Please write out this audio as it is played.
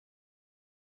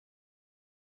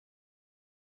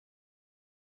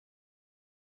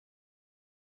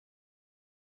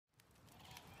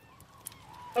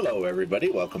Hello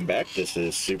everybody, welcome back. This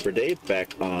is Super Dave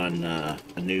back on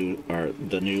the new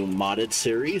modded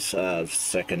series,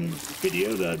 second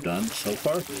video that I've done so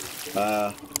far.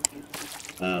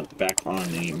 Back on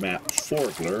the map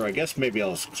Forglar. I guess maybe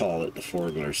I'll call it the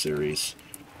Forglar series.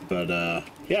 But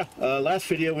yeah, last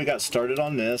video we got started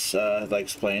on this. As I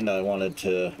explained, I wanted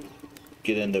to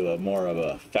get into a more of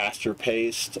a faster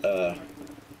paced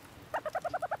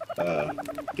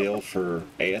deal for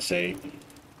ASA.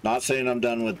 Not saying I'm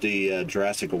done with the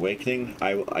Jurassic Awakening.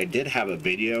 I did have a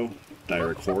video that I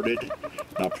recorded.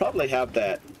 I'll probably have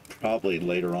that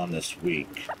later on this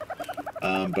week.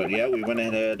 But yeah, we went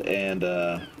ahead and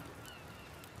let's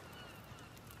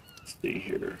see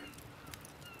here.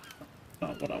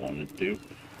 Not what I wanted to do.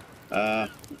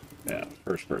 Yeah,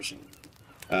 first person.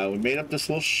 We made up this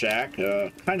little shack,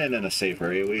 kind of in a safe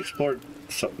area. We explored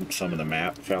some of the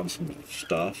map, found some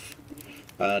stuff.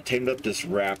 Tamed up this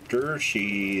raptor.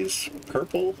 She's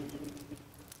purple.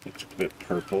 Looks a bit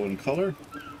purple in color.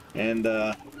 And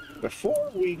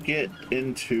before we get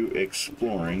into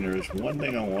exploring, there's one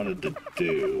thing I wanted to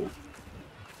do.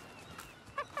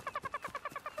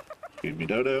 Excuse me,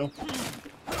 Dodo.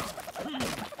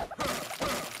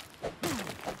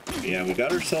 Yeah, we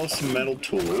got ourselves some metal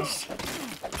tools.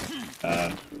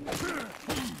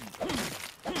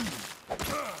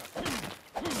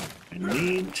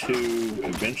 Need to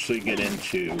eventually get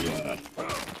into what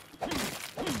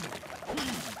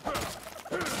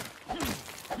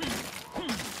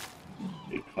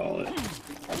do you call it?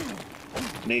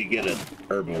 Need to get an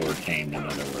herbivore tamed, in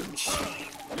other words.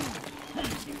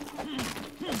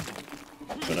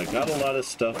 But I got a lot of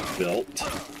stuff built.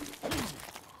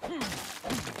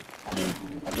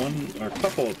 And a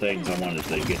couple of things I wanted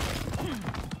to get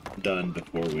done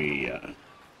before we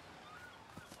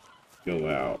go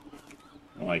out.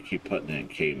 Oh, I keep putting it in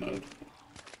K mode.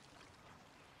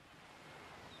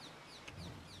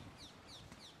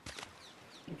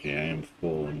 Okay, I am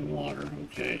full in water.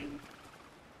 Okay.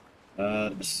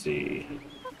 Let's see.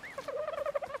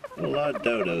 A lot of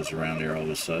dodos around here all of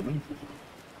a sudden.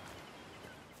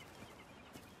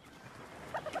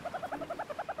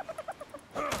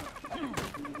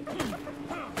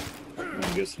 I'm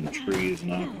gonna get some trees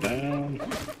knocked down.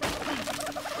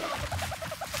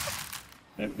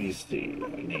 Let me see.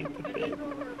 I need to build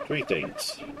 3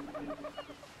 things.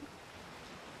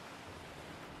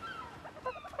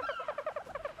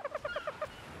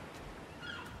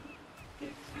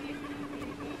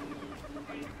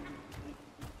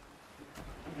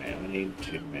 And I need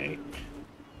to make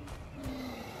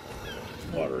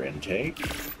water intake.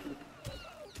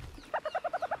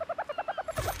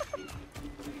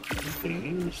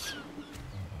 These.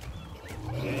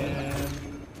 And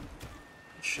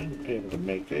shouldn't be able to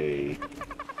make a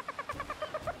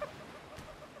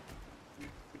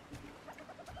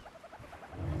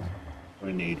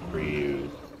I need for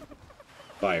you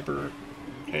fiber.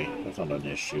 Okay, that's not an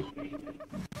issue.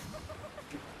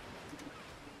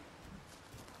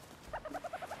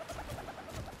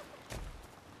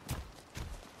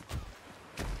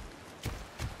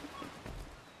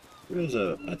 There's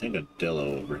I think a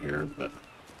dillo over here, but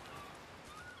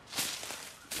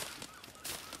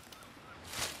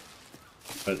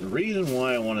the reason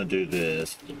why I want to do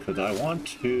this is because I want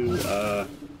to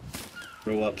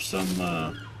grow up some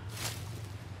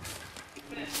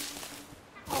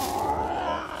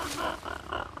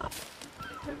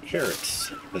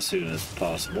carrots as soon as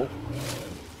possible.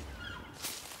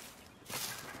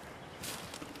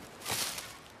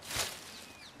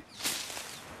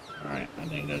 Alright, I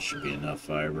think that should be enough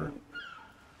fiber.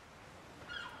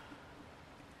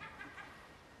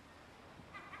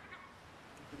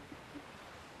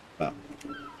 Oh,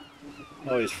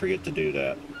 always forget to do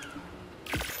that.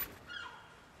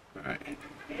 Alright.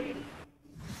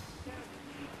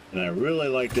 And I really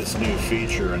like this new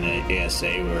feature in the ASA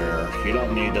where you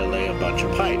don't need to lay a bunch of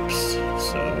pipes.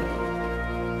 So,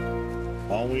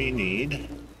 all we need,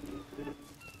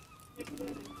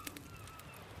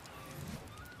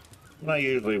 I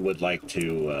usually would like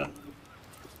to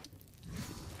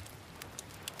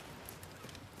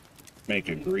make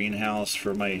a greenhouse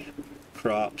for my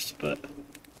crops, but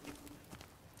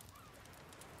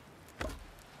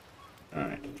all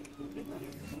right.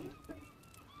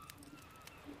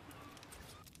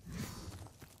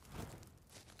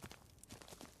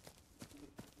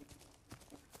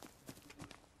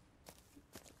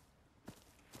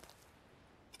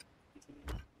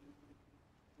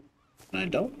 I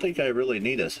don't think I really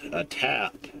need a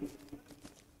tap.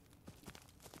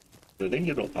 I think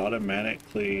it'll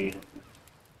automatically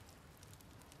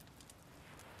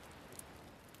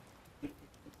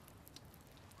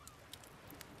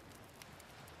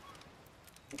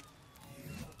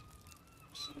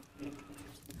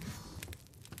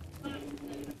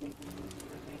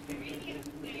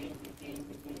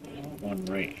one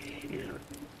right here.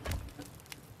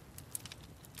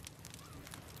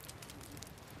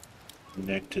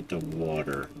 Connected to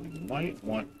water. We might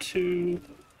want to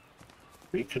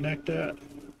reconnect that.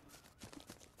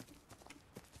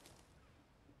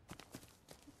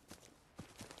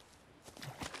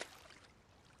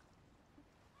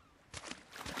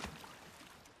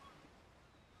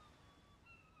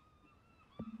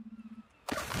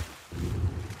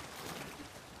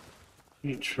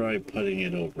 Let me try putting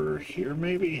it over here,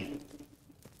 maybe?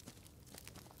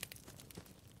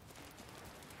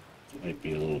 Might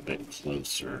be a little bit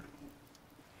closer.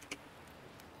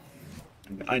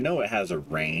 I know it has a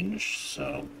range,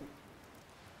 so...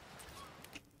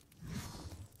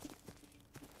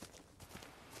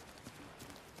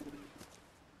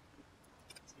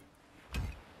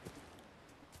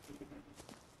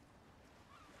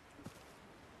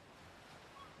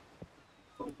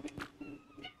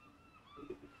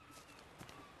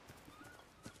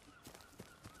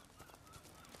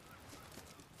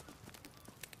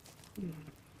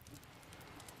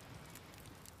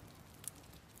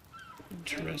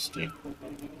 Interesting.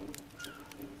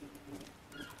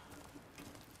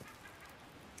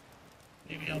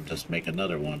 Maybe I'll just make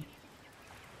another one.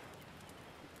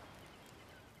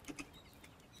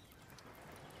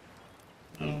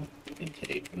 Oh,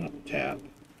 intake, not tap.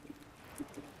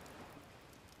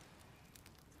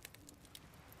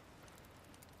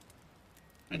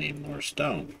 I need more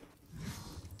stone.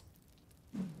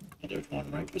 Oh, there's one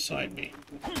right beside me.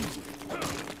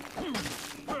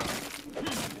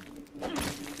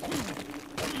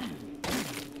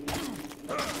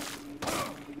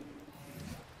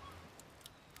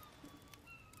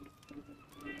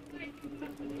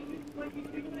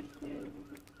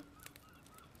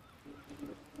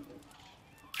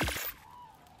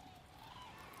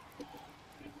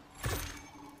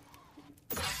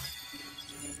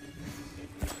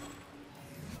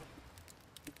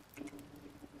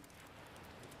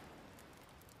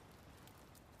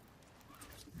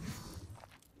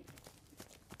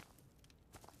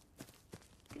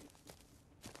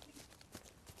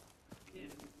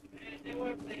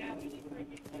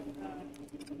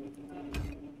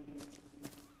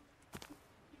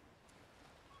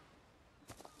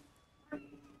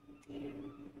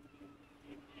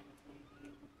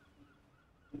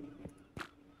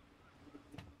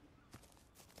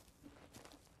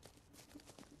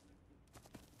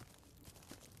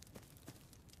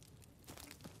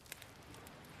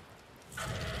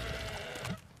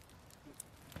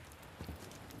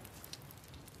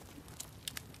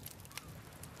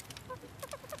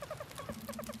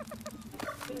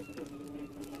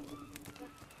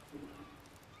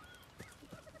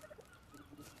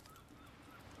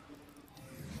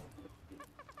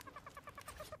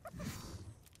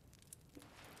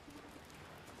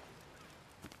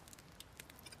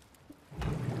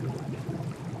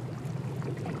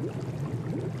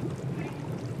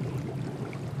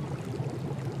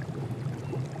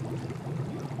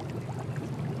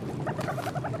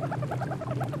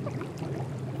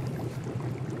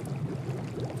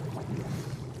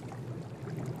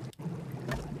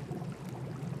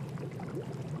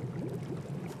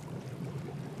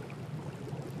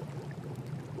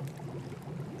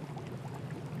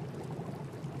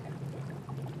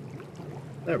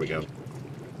 There we go.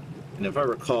 And if I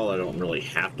recall, I don't really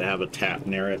have to have a tap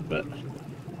near it, but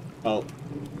I'll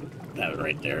have it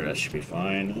right there. That should be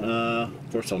fine.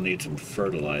 Of course, I'll need some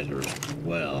fertilizer as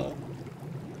well.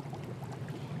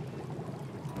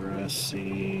 Grass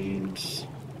seeds.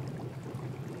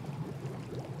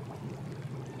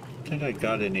 I think I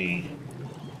got any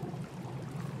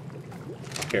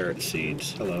carrot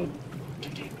seeds. Hello.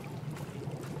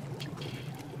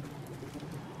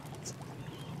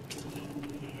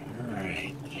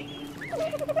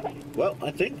 Well,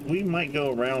 I think we might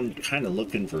go around kind of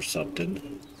looking for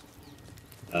something.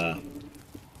 Let's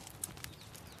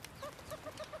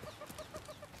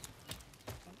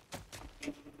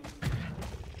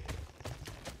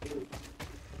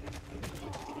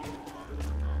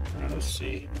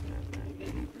see.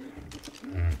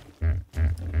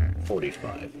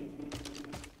 45.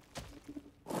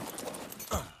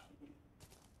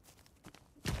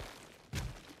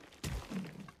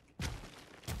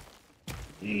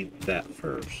 Need that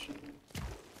first.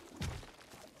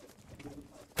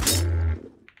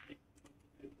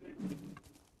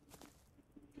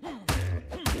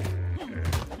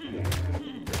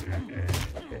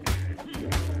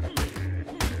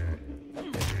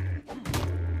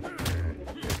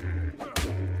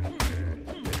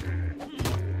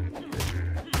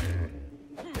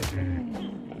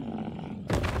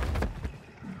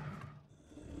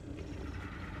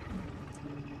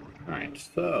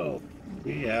 So,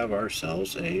 we have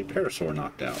ourselves a Parasaur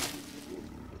knocked out.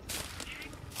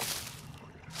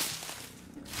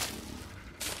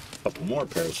 A couple more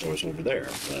Parasaurs over there,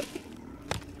 but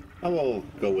I will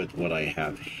go with what I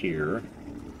have here.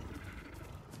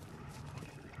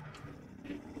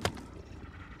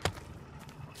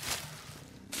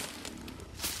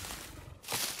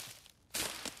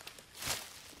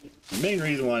 The main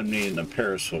reason why I'm needing a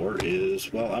Parasaur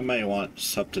is, well, I may want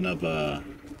something of a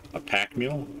pack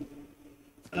mule.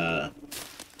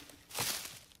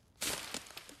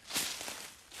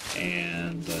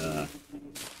 And a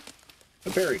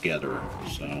berry gatherer,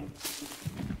 so.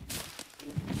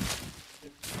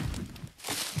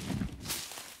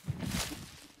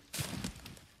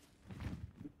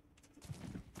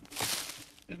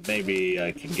 And maybe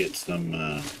I can get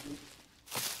some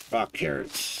rock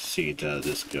carrots seeds out of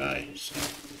this guy, so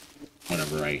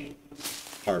whenever I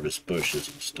harvest bushes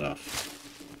and stuff.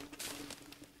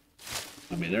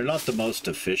 I mean, they're not the most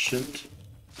efficient,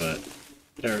 but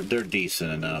they're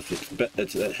decent enough.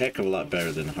 It's a heck of a lot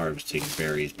better than harvesting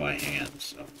berries by hand,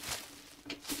 so.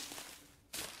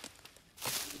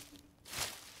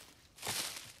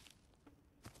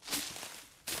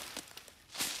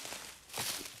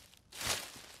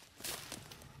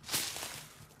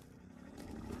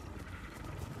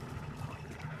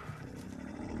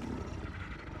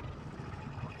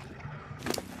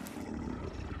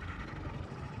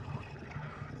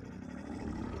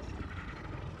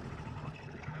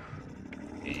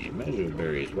 Measure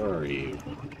berries, where are you?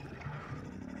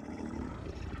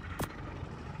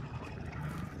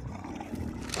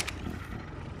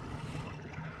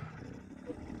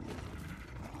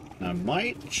 I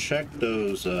might check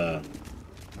those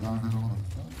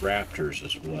raptors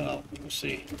as well. We'll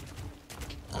see.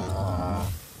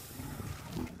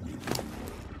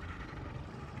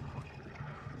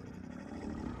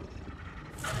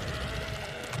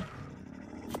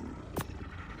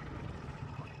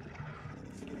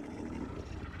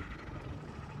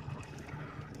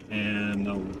 And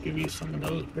I'll give you some of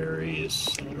those berries,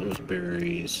 some of those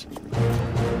berries.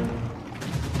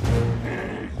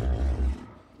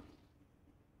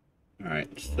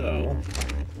 Alright, so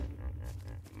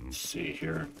let's see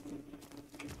here.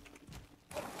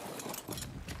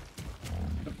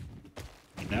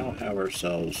 We now have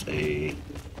ourselves a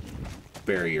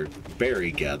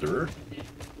berry gatherer.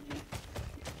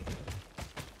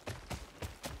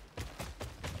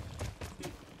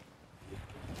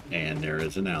 And there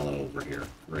is an aloe over here.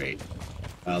 Great.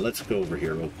 Let's go over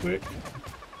here real quick.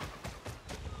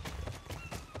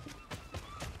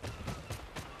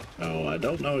 Oh, I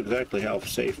don't know exactly how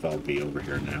safe I'll be over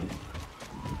here now.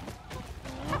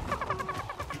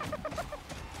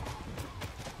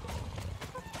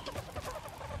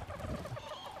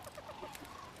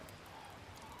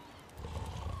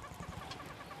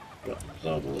 What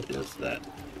level is that?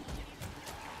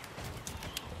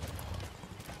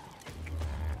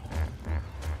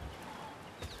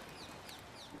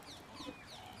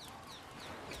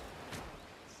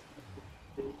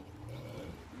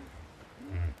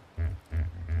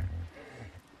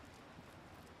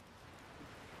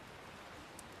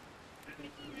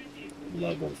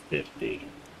 Level 50.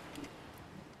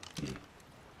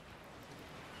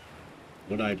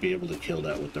 Would I be able to kill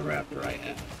that with the raptor I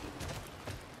have?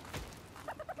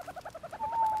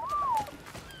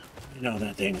 You know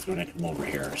that thing's gonna come over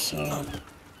here, so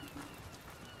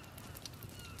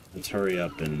let's hurry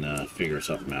up and figure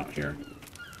something out here.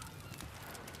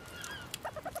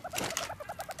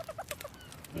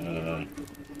 Did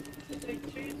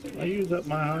I use up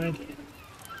my hide? I'm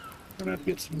gonna have to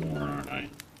get some more, aren't I?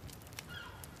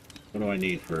 What do I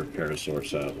need for a Parasaur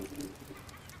saddle?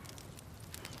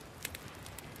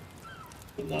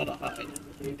 A lot of hide.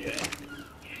 Okay.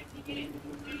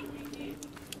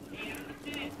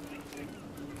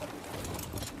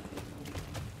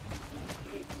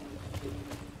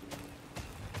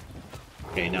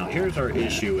 Okay, now here's our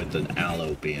issue with an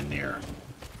aloe being near.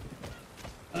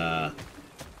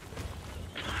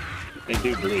 They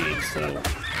do bleed, so.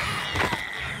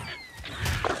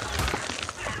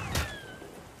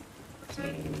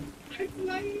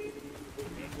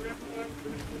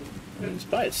 It's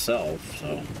by itself,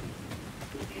 so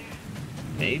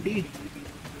maybe.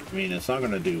 I mean, it's not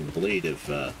going to do bleed if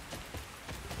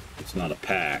it's not a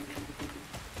pack.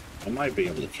 I might be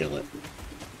able to kill it.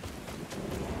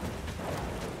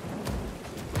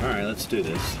 All right, let's do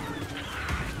this.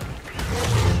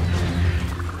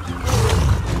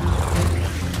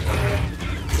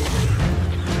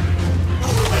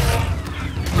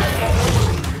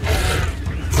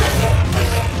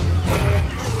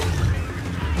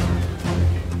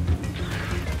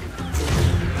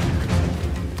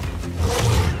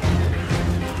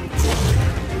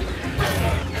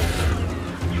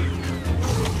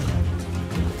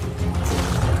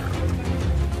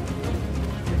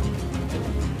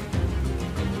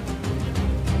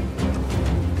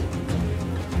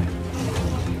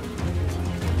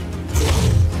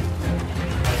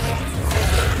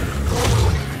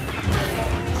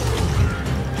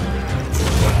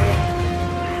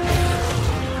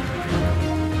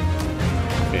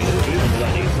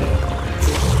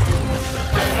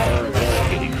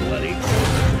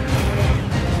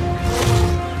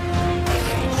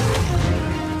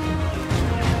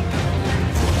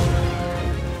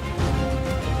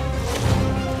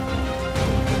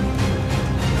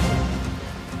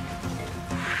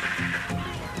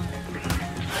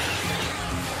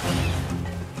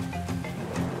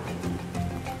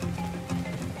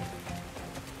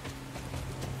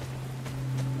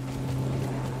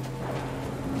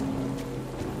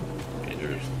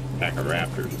 Pack of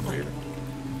raptors over here.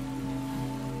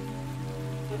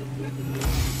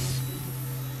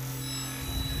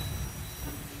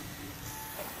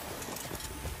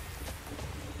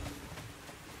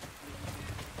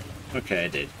 Okay, I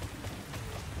did.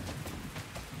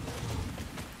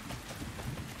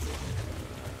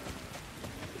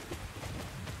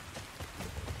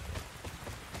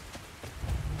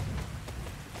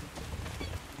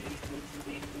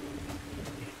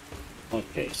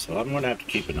 Okay, so I'm going to have to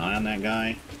keep an eye on that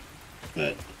guy,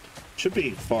 but should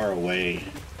be far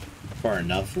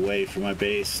enough away from my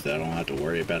base that I don't have to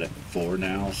worry about it for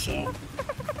now, so.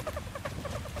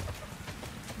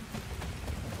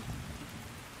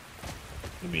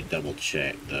 Let me double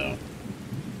check though.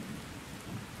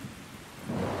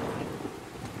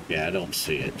 Yeah, I don't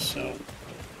see it, so.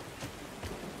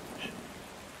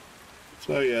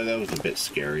 So yeah, that was a bit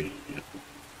scary. Yeah.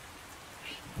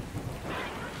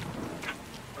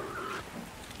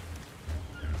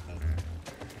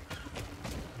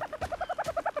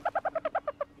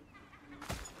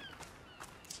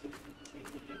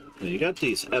 You got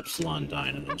these epsilon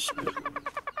dinos.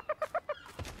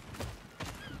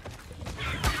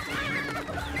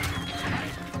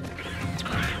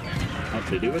 If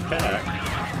they do attack.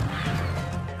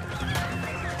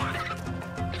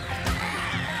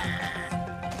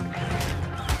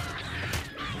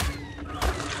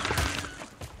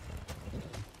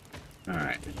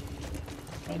 Alright.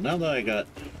 Well, now that I got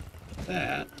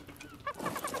that,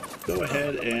 go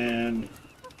ahead and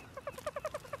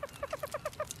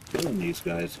killing these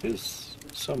guys gives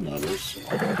some levels.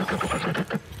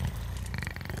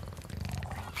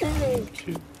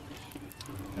 Two.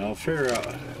 I'll figure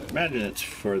out. Imagine it's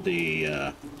for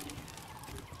the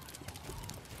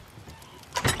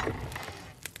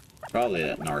probably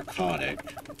that narcotic.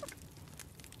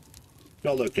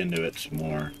 I'll look into it some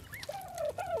more.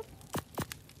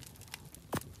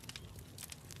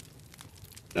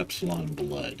 Epsilon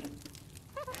blood.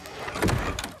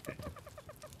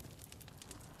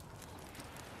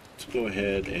 Go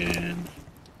ahead and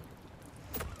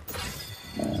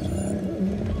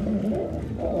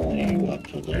lay you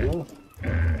up a little.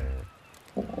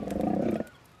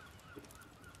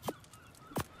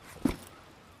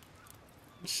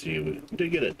 Let's see, we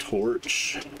did get a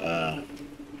torch, a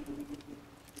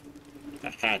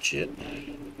hatchet,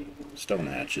 stone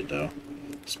hatchet though,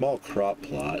 small crop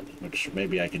plot, which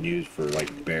maybe I can use for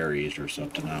like berries or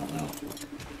something, I don't know.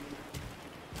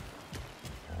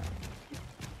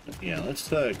 Yeah, let's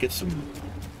get some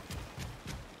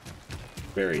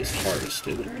berries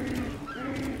harvested.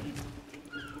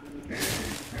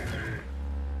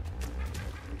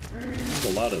 There's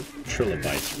a lot of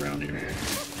trilobites around here.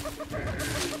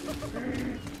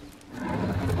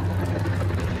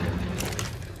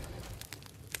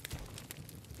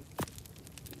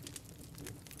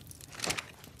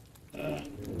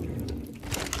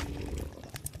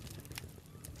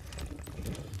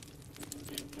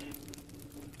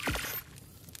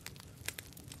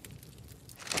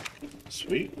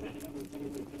 Sweet.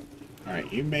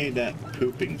 Alright, you made that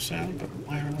pooping sound, but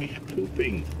why are we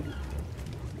pooping?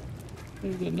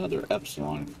 There's another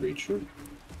epsilon creature.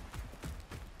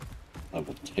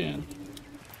 Level 10.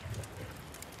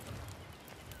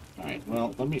 Alright,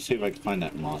 well, let me see if I can find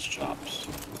that moss chops.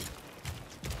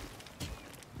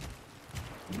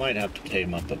 I might have to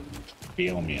tame up a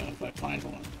Biomia if I find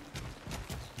one.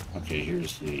 Okay,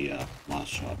 here's the moss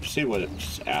chop. See what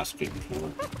it's asking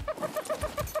for.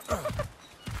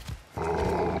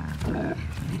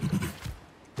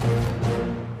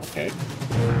 Okay.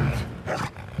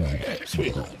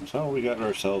 Sweet. So we got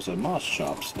ourselves a moss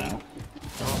chops now.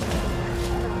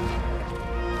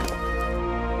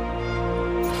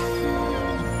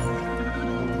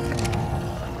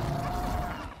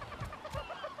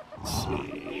 Let's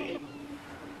see.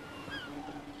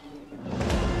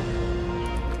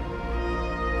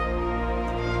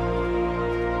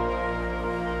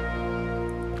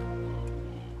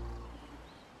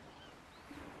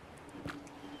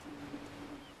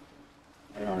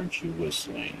 Why aren't you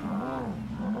whistling?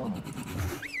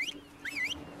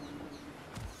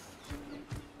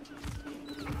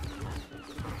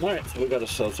 Alright, so we gotta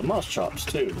sell some moss chops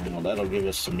too. Well, that'll give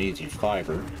us some easy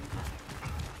fiber.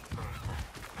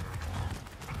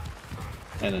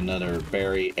 And another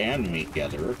berry and meat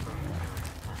gatherer.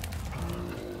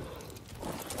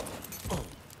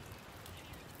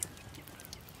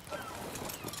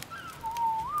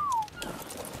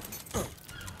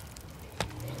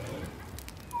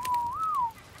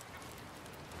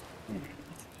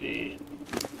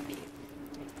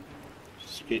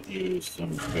 Let's get you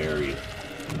some berry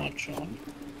munch on.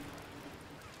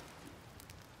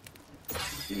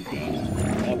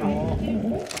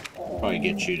 Probably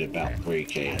get you to about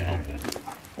 3K health.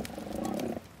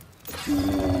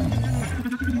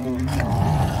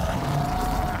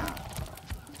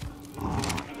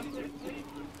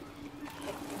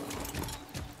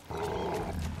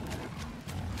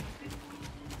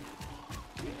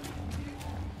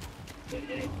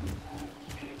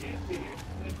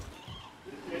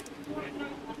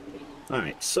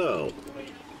 Alright, so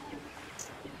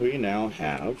we now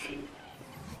have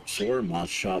 4 mod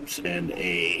shops and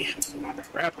a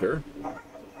raptor.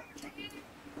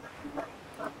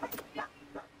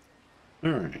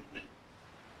 Alright.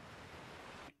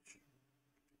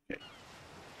 Okay.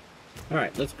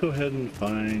 Alright, let's go ahead and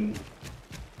find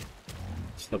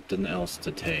something else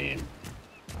to tame.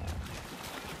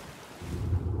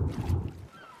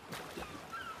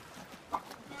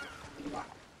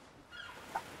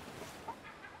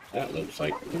 That looks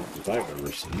like if I've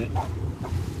ever seen it.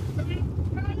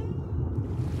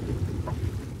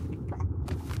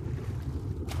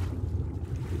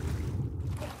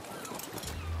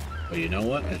 Well, you know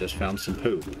what? I just found some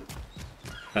poop.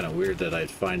 Kind of weird that I'd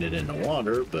find it in the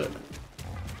water, but...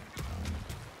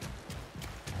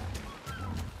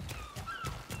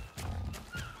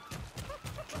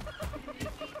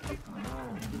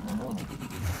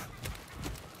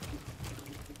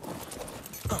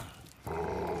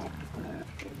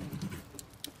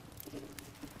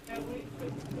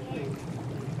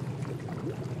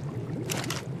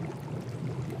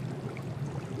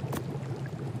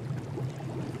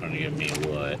 Gonna give me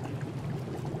what?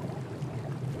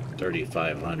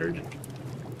 3,500.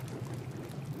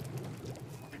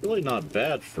 Really not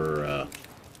bad for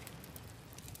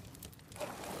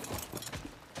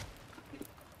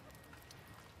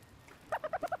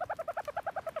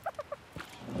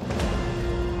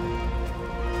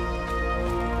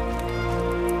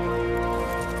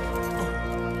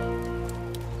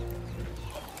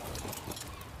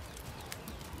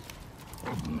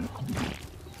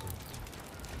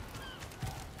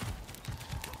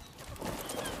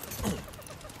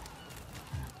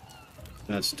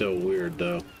That's still weird,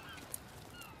 though.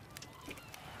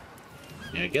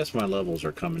 Yeah, I guess my levels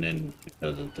are coming in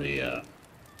because of the,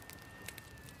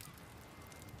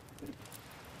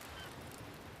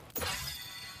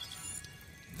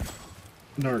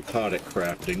 narcotic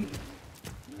crafting.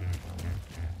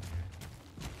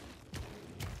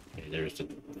 Okay, there's a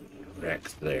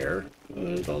Rex there. Oh,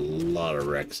 there's a lot of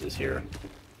Rexes here.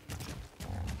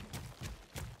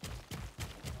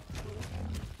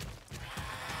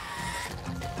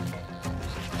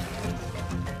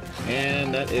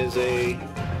 And that is a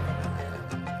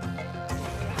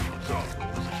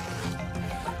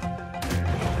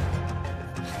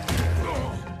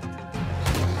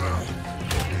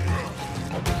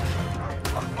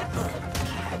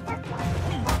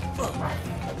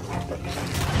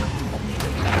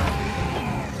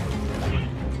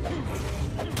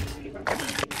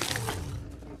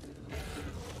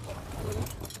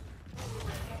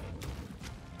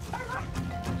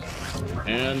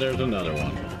and there's another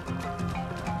one.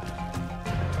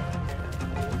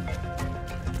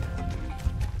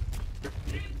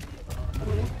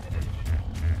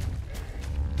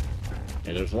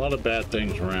 There's a lot of bad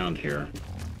things around here,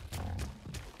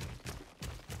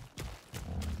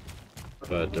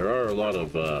 but there are a lot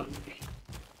of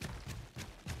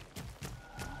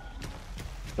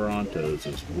Brontos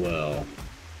as well.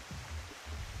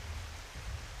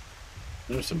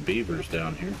 There's some beavers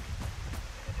down here.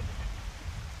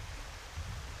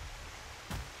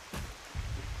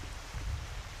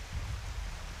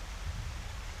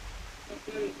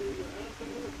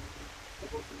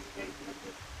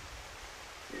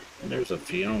 There's a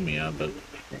Phiomia, but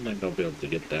I don't think I'll be able to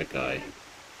get that guy.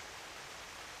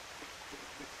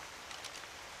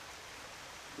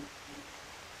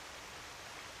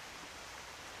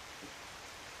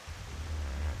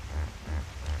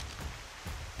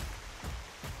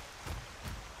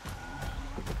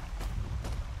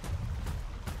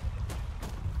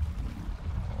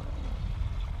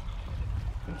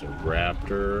 There's a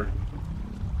raptor.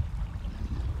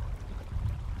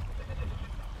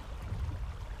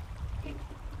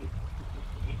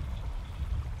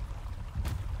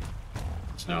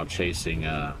 Now chasing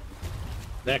a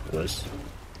necklace.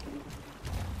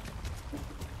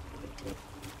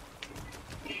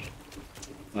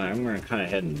 All right, I'm going to kind of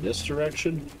head in this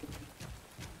direction.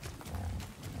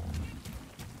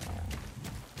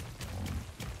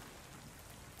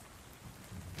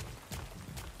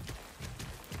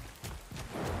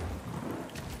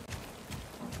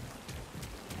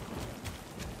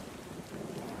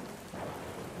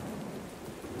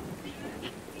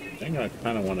 think I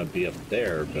kind of want to be up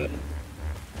there, but...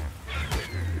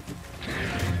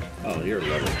 Oh, you're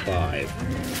level 5.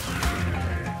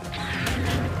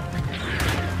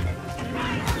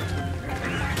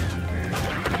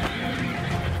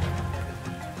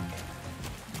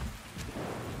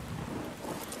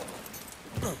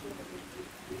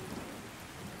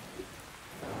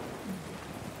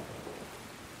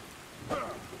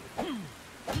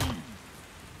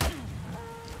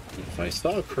 If I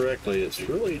saw correctly, it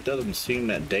really doesn't seem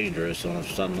that dangerous when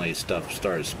suddenly stuff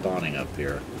starts spawning up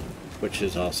here, which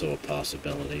is also a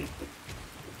possibility.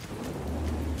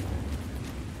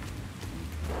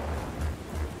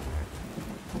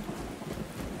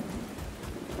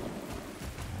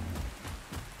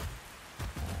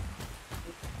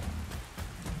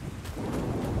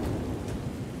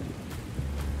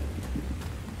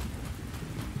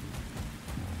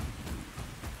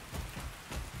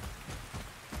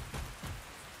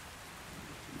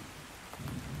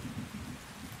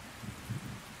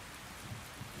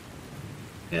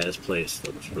 Yeah, this place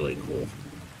looks really cool.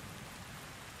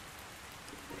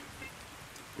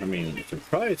 I mean,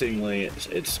 surprisingly,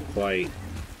 it's quite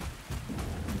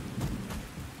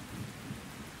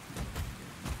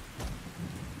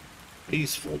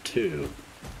peaceful too.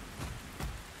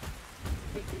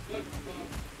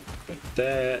 But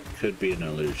that could be an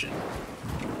illusion.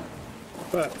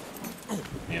 But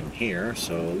I'm here,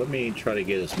 so let me try to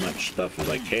get as much stuff as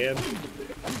I can.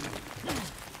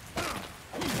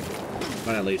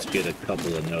 Might at least get a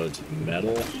couple of nodes of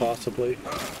metal, possibly.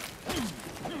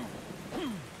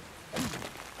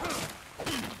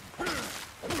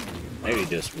 Maybe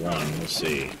just one, we'll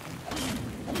see.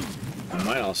 I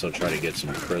might also try to get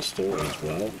some crystal as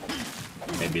well.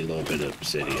 Maybe a little bit of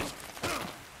obsidian.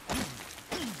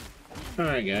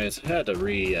 Alright guys, I had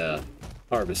to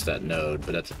harvest that node,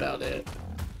 but that's about it.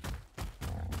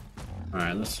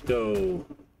 Alright, let's go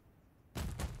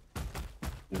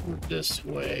over this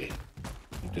way.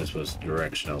 I think this was the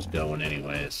direction I was going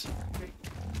anyways.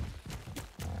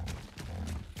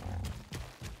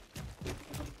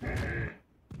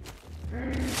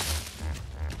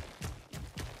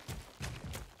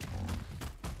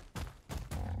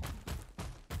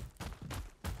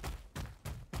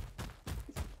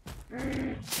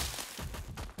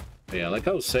 Yeah, like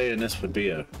I was saying, this would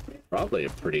be probably a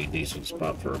pretty decent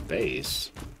spot for a base.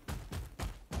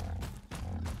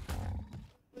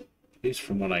 At least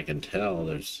from what I can tell,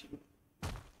 there's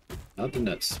nothing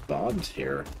that spawns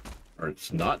here. Or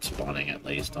it's not spawning, at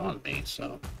least, on me,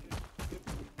 so...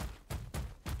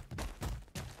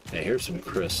 Yeah, here's some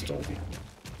crystal.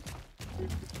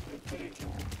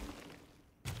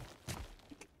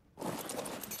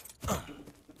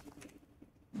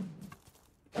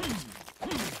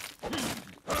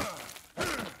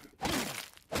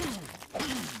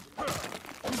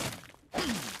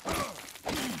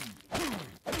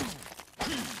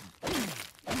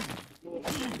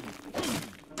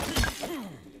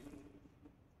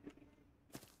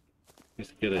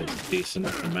 Get a decent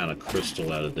amount of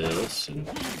crystal out of this, and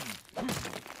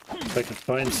if I can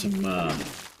find some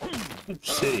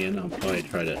obsidian, I'll probably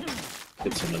try to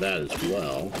get some of that as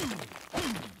well.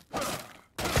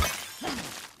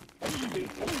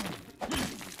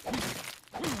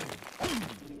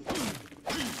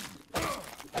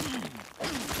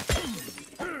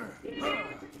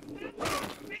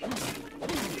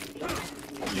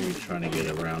 Maybe trying to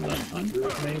get around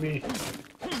 100, maybe.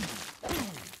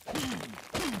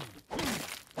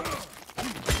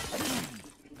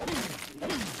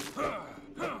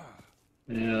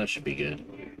 Yeah, that should be good.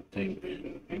 I think,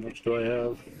 how much do I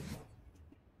have?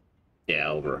 Yeah,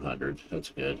 over 100. That's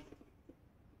good.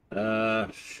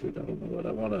 Shoot, I don't know what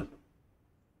I want to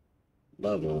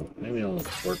level. Maybe I'll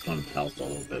work on health a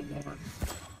little bit more.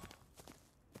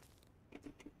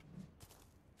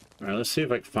 Alright, let's see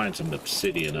if I can find some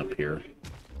obsidian up here.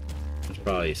 There's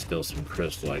probably still some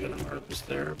crystal I can harvest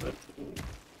there, but...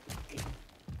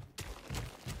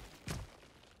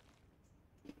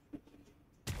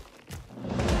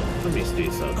 Let me see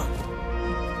some.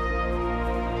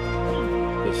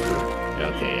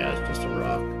 Okay, yeah, it's just a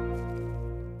rock.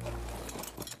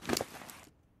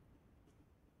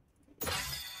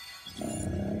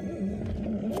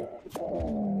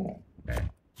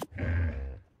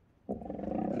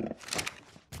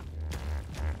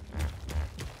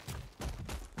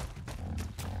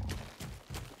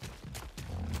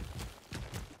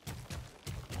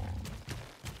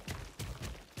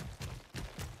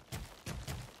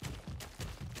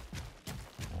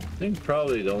 I think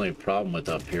probably the only problem with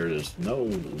up here is no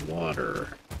water.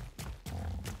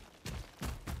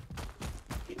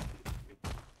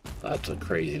 That's a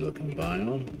crazy looking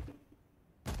biome.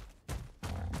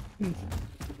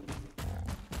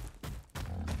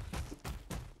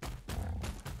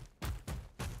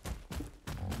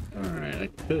 Alright, I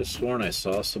could have sworn I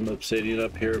saw some obsidian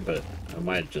up here, but I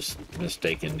might have just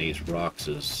mistaken these rocks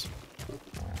as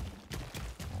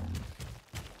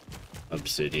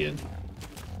obsidian.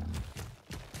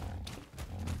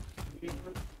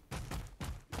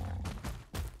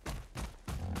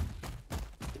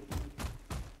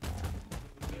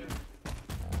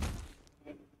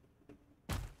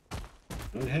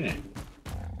 Okay.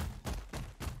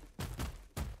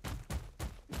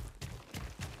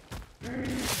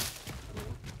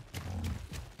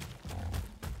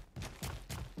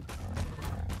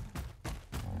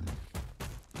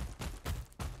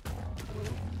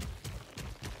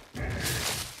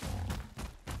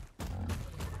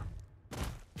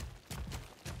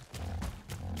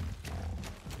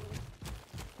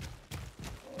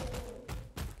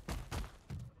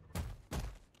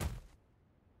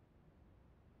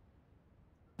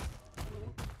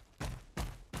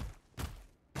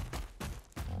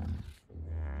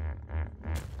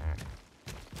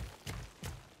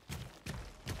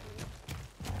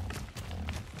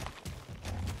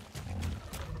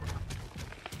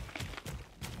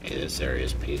 This area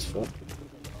is peaceful.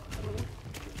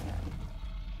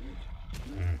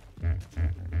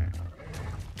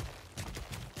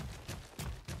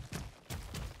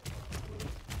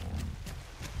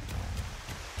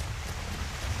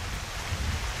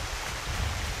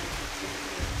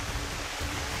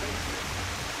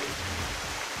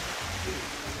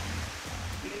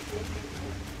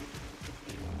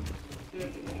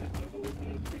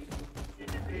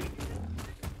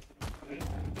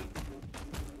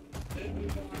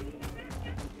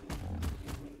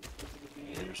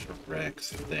 Rex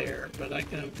there, but I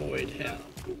can avoid him.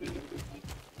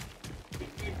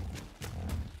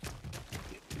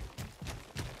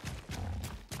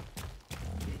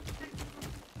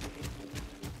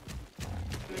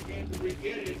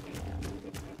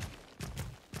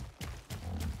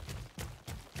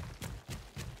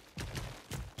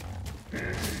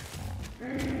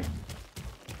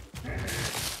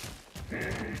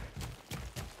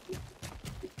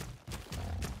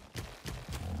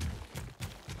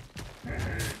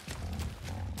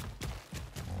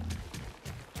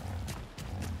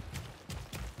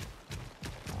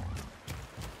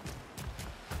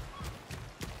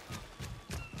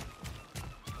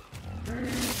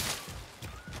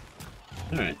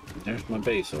 Alright, there's my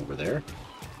base over there.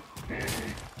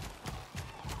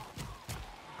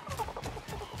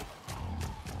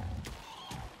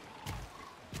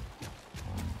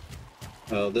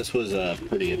 Well, this was a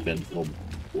pretty eventful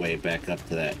way back up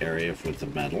to that area with the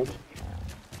metal.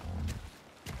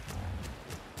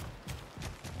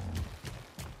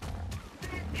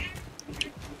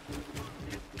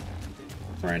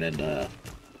 Granted,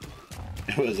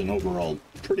 it was an overall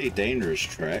pretty dangerous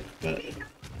trek, but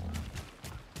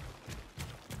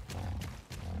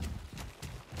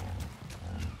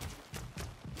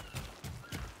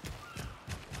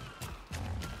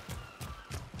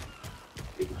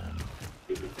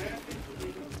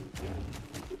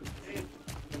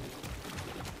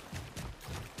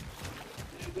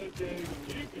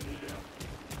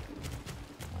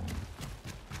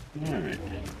alright.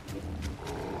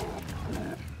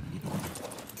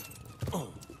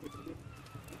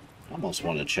 Almost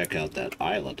want to check out that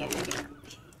island over there.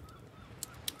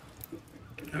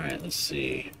 Alright, let's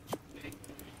see.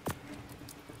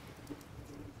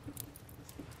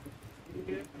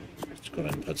 Let's go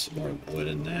ahead and put some more wood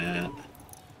in that.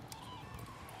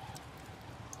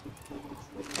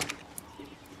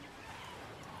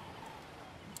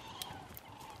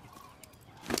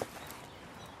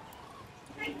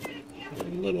 A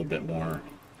little bit more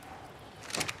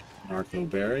narco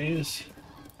berries.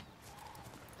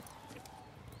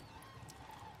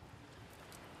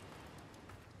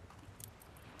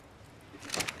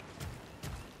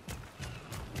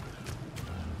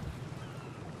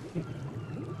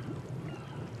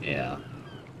 Yeah.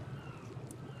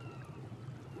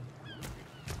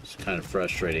 It's kind of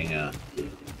frustrating,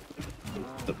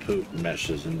 the poop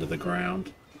meshes into the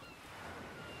ground.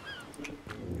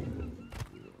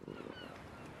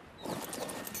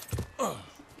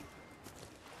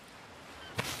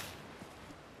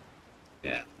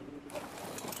 Yeah.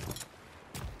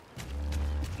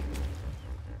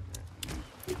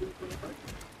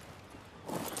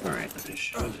 Alright, I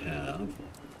should have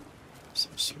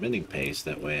some cementing paste,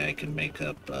 that way I can make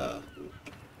up a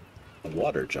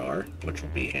water jar, which will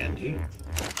be handy.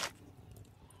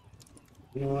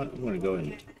 You know what, I'm going to go ahead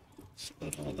and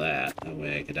split all that, that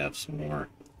way I could have some more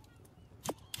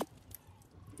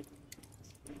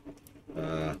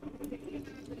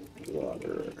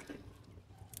water.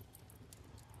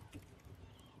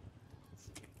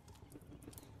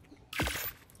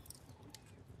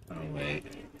 Oh, wait.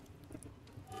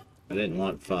 I didn't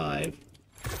want 5.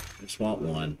 I just want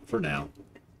 1 for now.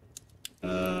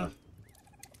 Of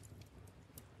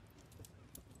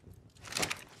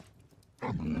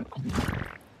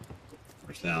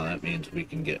course, now that means we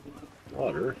can get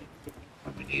water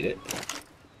when we need it.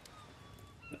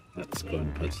 Let's go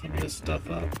and put some of this stuff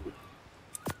up.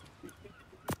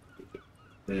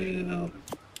 And I'll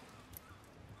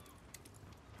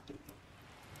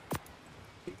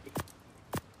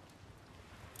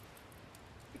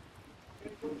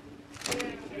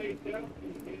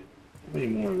how many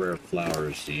more rare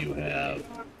flowers do you have?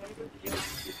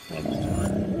 1 more.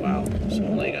 Wow, so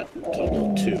only got a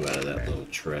total of 2 out of that little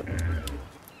trip.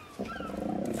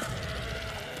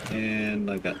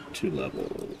 And I got 2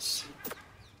 levels.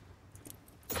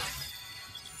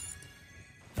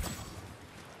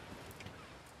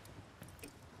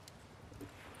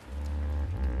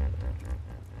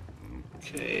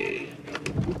 Okay.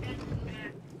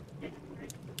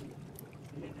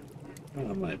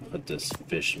 I might put this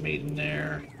fish meat in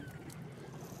there.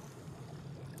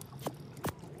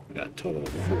 I got a total of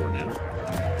 4 now.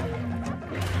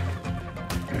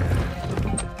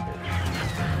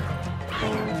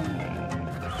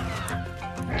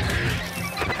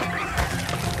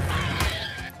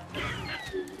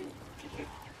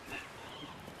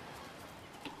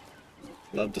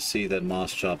 Love to see that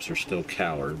moss chops are still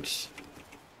cowards.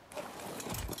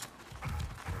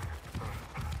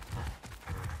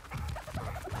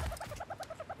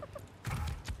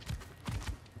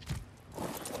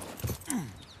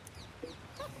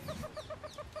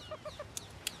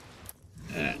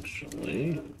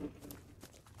 Actually,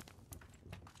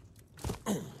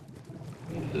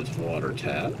 this water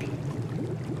tap.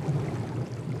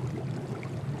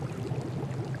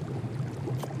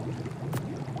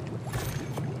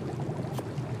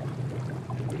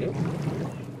 Yep.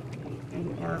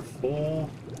 Are full,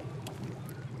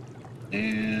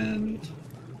 and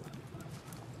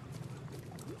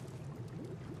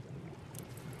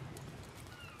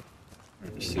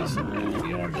let's see some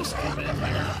yarn just come in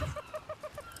there.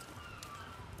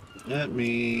 Let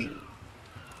me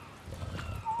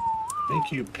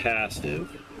make you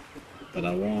passive, but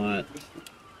I want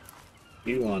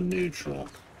you on neutral.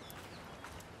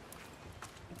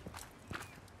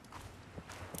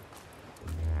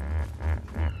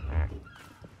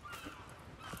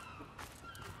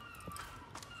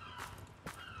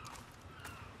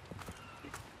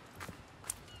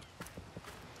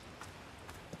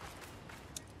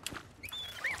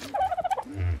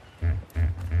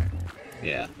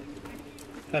 Yeah.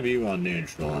 Have you on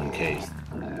neutral in case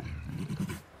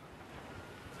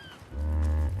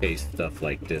stuff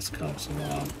like this comes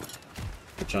along.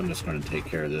 Which I'm just going to take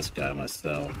care of this guy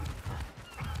myself.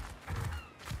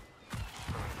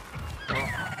 There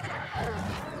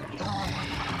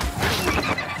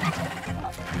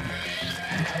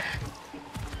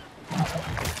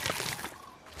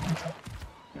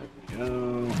we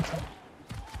go.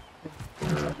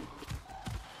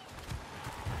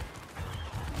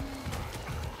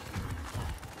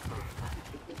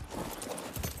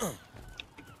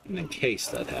 And in case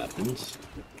that happens,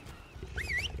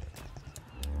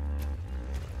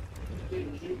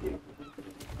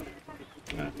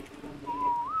 I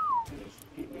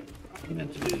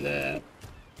meant to do that.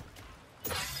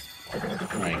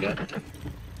 Alright, got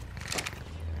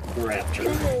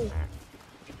raptor.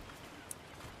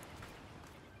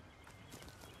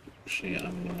 Actually,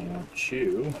 I'm gonna want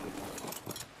you.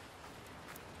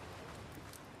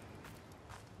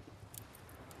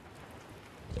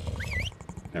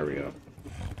 There we go.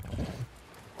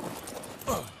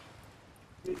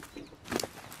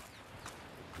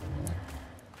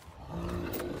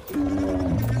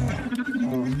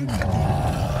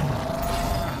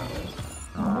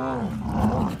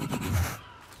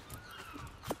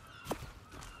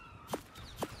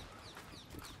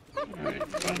 Alright,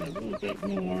 find a little bit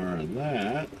more of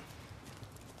that.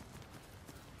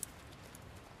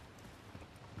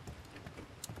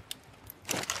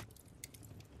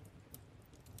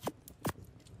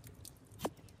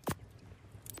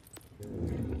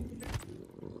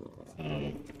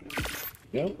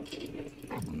 Yep.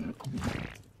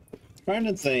 Trying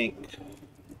to think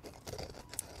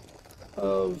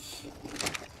of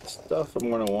stuff I'm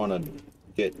going to want to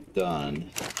get done.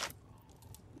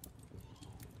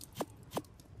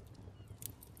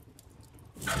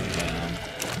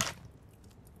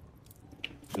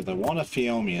 Because I want a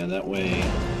Phiomia, that way.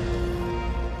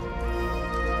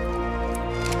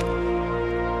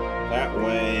 That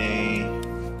way.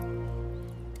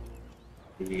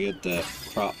 We can get that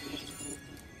crop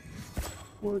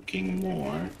working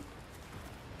more.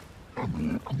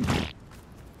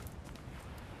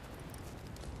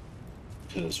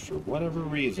 Because for whatever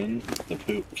reason, the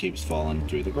poop keeps falling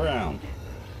through the ground.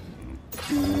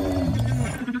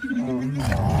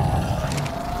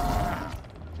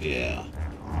 Yeah.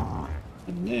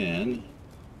 And then...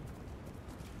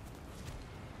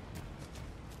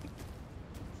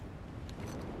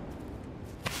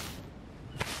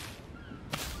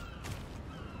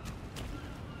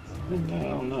 I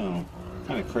don't know.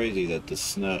 Kind of crazy that the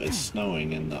snow is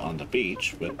snowing on the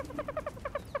beach, but...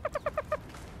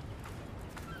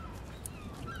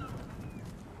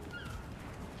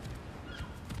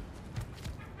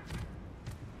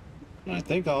 I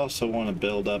think I also want to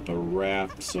build up a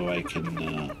raft so I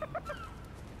can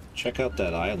check out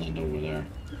that island over there.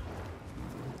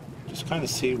 Just kind of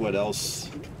see what else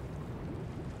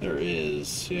there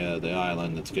is. Yeah, the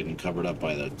island that's getting covered up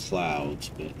by the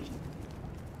clouds, but...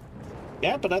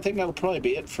 Yeah, but I think that'll probably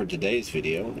be it for today's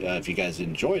video. If you guys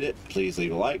enjoyed it, please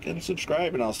leave a like and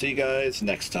subscribe, and I'll see you guys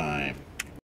next time.